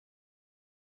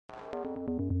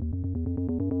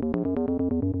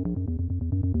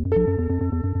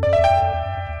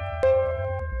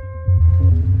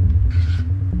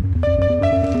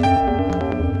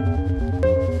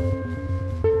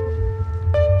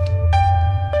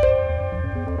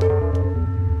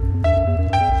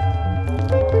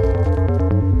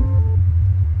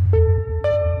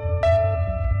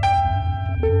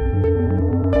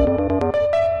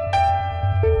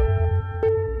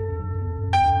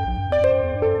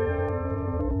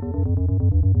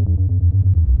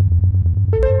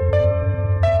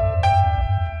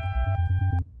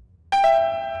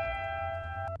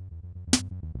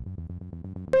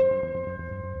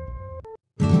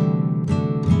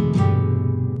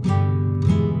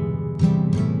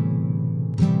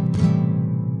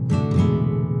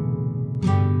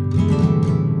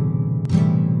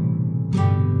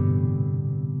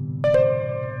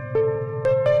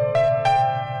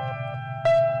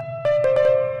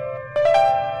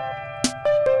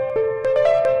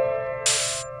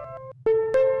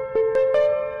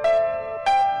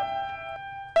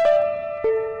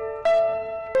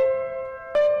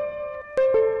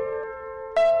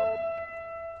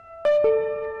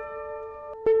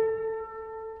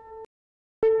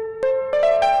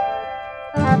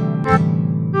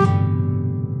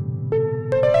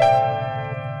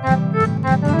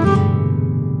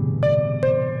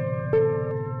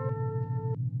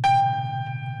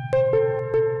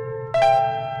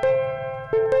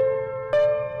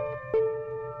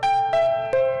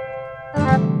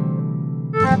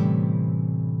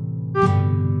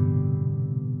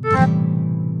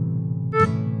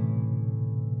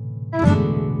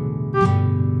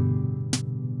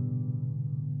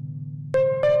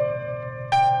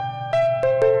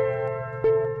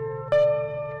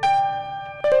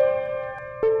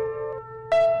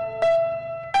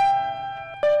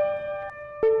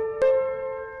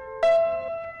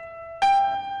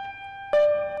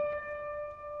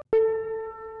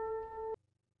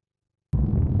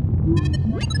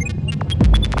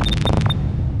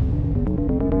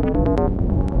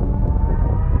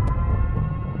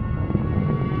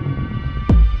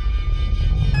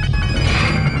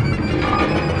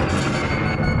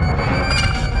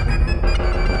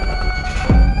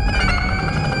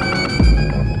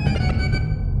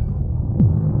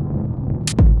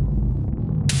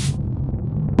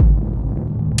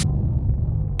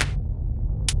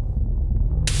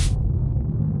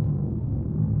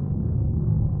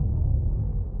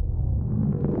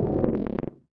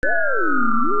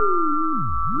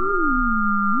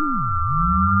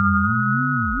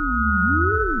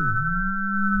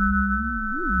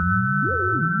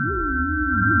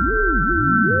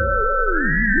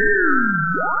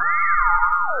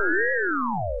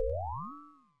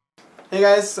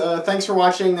Hey guys, thanks for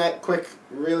watching that quick,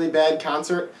 really bad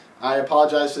concert. I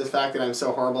apologize for the fact that I'm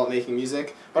so horrible at making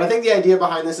music, but I think the idea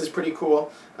behind this is pretty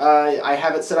cool. I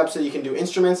have it set up so you can do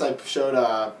instruments. I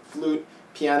showed flute,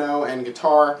 piano, and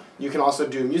guitar. You can also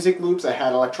do music loops. I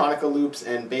had electronica loops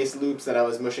and bass loops that I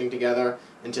was mushing together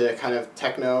into a kind of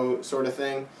techno sort of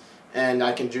thing. And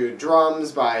I can do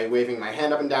drums by waving my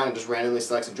hand up and down and just randomly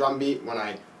selects a drum beat when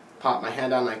I pop my hand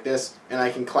down like this, and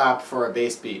I can clap for a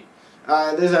bass beat.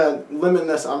 There's a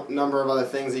limitless number of other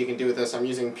things that you can do with this. I'm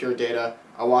using pure data.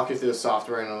 I'll walk you through the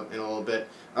software in a little bit.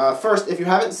 First, if you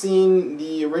haven't seen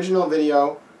the original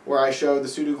video where I showed the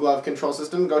SudoGlove control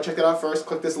system, go check it out first.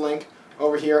 Click this link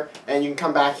over here, and you can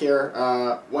come back here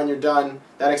when you're done.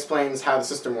 That explains how the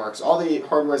system works. All the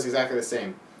hardware is exactly the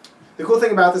same. The cool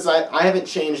thing about this, I haven't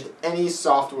changed any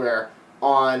software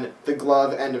on the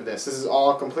glove end of this. This is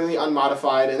all completely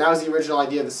unmodified, and that was the original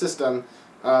idea of the system,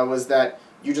 was that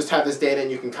you just have this data and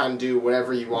you can kind of do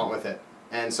whatever you want with it.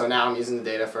 And so now I'm using the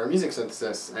data for music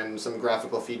synthesis and some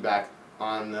graphical feedback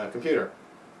on the computer.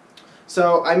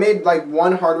 So I made like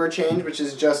one hardware change, which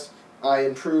is just I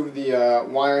improved the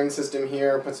wiring system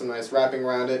here, put some nice wrapping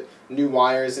around it, new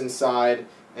wires inside,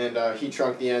 and heat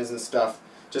shrunk the ends and stuff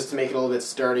just to make it a little bit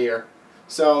sturdier.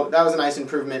 So that was a nice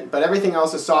improvement, but everything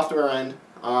else is software end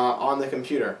on the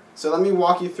computer. So let me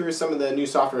walk you through some of the new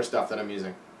software stuff that I'm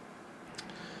using.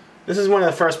 This is one of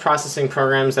the first processing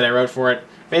programs that I wrote for it.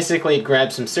 Basically, it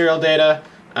grabs some serial data.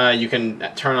 You can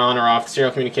turn on or off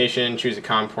serial communication, choose a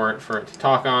COM port for it to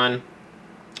talk on.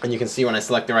 And you can see when I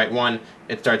select the right one,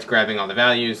 it starts grabbing all the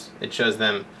values. It shows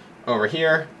them over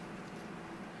here.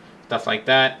 Stuff like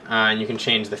that. And you can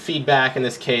change the feedback in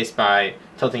this case by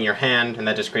tilting your hand, and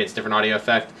that just creates a different audio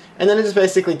effect. And then it just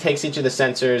basically takes each of the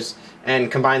sensors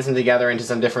and combines them together into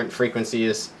some different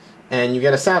frequencies, and you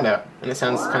get a sound out. And it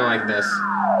sounds kind of like this.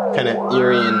 Kind of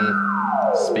eerie and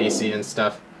spacey and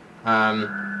stuff.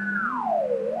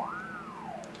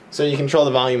 So you control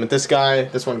the volume with this guy.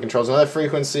 This one controls another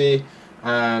frequency.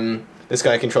 This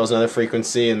guy controls another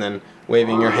frequency, and then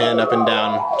waving your hand up and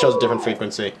down shows a different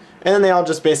frequency. And then they all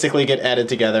just basically get added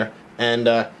together, and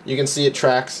you can see it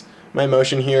tracks my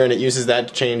motion here, and it uses that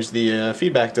to change the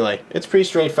feedback delay. It's pretty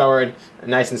straightforward,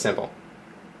 nice and simple.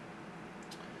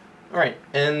 Alright,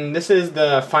 and this is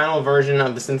the final version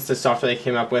of the synthesis software they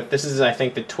came up with. This is, I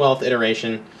think, the 12th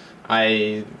iteration.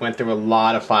 I went through a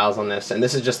lot of files on this, and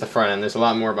this is just the front end. There's a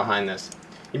lot more behind this.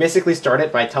 You basically start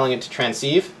it by telling it to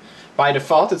transceive. By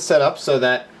default, it's set up so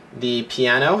that the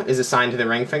piano is assigned to the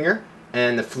ring finger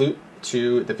and the flute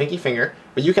to the pinky finger,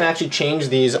 but you can actually change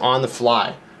these on the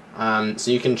fly.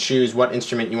 So you can choose what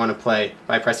instrument you want to play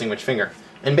by pressing which finger.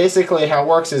 And basically how it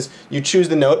works is you choose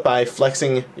the note by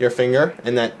flexing your finger,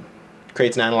 and that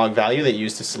creates an analog value that you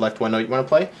use to select what note you want to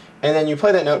play, and then you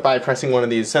play that note by pressing one of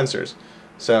these sensors.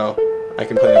 So I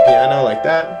can play the piano like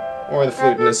that, or the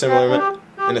flute in a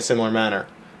similar manner.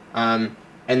 And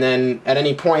then at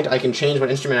any point I can change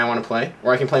what instrument I want to play,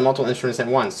 or I can play multiple instruments at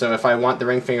once. So if I want the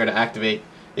ring finger to activate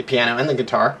the piano and the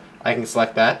guitar, I can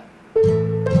select that,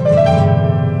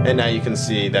 and now you can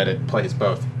see that it plays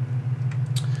both.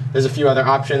 There's a few other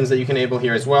options that you can enable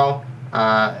here as well.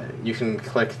 You can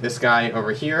click this guy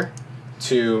over here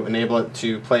to enable it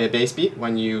to play a bass beat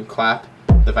when you clap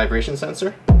the vibration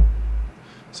sensor.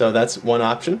 So that's one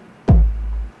option.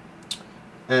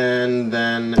 And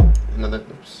then another,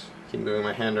 oops, keep moving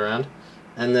my hand around.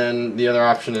 And then the other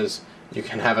option is you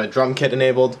can have a drum kit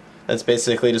enabled. That's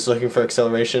basically just looking for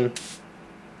acceleration.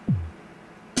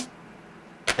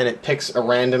 And it picks a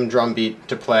random drum beat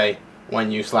to play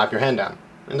when you slap your hand down.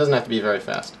 It doesn't have to be very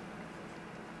fast.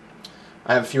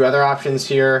 I have a few other options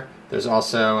here. There's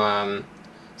also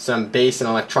some bass and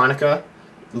electronica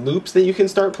loops that you can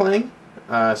start playing.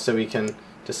 So we can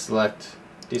just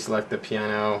deselect the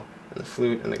piano and the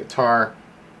flute and the guitar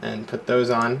and put those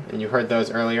on, and you heard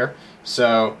those earlier.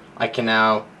 So I can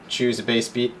now choose a bass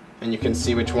beat, and you can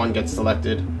see which one gets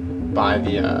selected by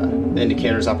the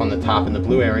indicators up on the top in the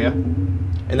blue area.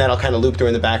 And that'll kind of loop through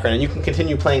in the background, and you can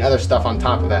continue playing other stuff on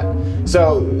top of that.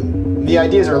 So the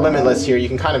ideas are limitless here. You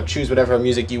can kind of choose whatever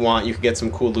music you want. You can get some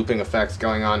cool looping effects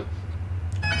going on.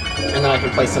 And then I can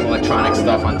play some electronic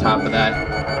stuff on top of that.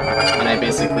 And I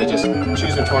basically just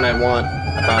choose which one I want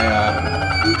by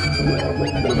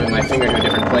moving my finger to a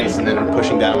different place and then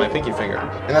pushing down on my pinky finger.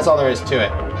 And that's all there is to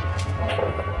it.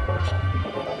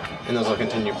 And those will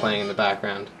continue playing in the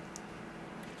background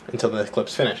until the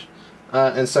clip's finished.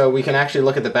 And so we can actually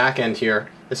look at the back end here.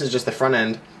 This is just the front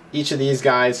end. Each of these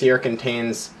guys here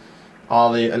contains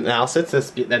all the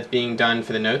analysis that's being done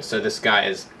for the notes. So this guy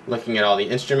is looking at all the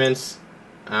instruments.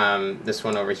 This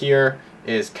one over here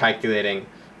is calculating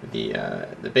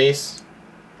the bass.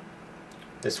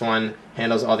 This one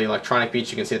handles all the electronic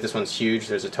beats. You can see that this one's huge.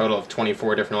 There's a total of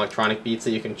 24 different electronic beats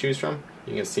that you can choose from.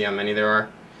 You can see how many there are.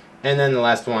 And then the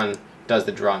last one does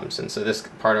the drums. And so this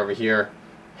part over here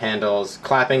handles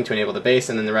clapping to enable the bass,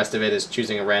 and then the rest of it is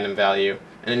choosing a random value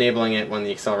and enabling it when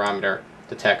the accelerometer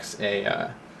detects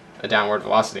a downward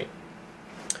velocity.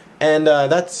 And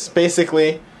that's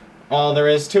basically all there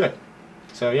is to it.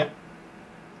 So yeah.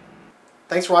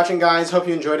 Thanks for watching, guys. Hope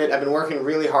you enjoyed it. I've been working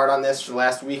really hard on this for the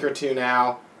last week or two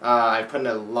now. I've put in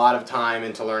a lot of time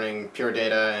into learning pure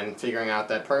data and figuring out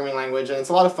that programming language, and it's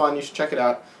a lot of fun. You should check it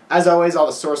out. As always, all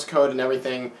the source code and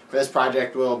everything for this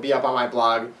project will be up on my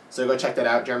blog, so go check that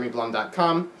out,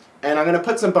 jeremyblum.com. And I'm going to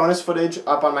put some bonus footage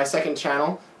up on my second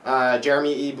channel,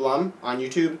 Jeremy E. Blum, on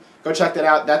YouTube. Go check that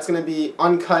out. That's going to be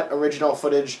uncut original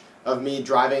footage of me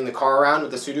driving the car around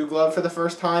with the SudoGlove for the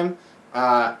first time.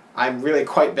 I'm really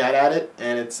quite bad at it,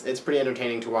 and it's pretty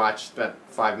entertaining to watch. It's about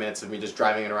 5 minutes of me just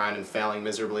driving it around and failing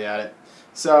miserably at it.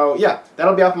 So yeah,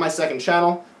 that'll be up on my second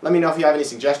channel. Let me know if you have any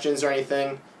suggestions or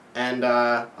anything, and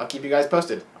I'll keep you guys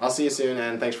posted. I'll see you soon,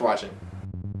 and thanks for watching.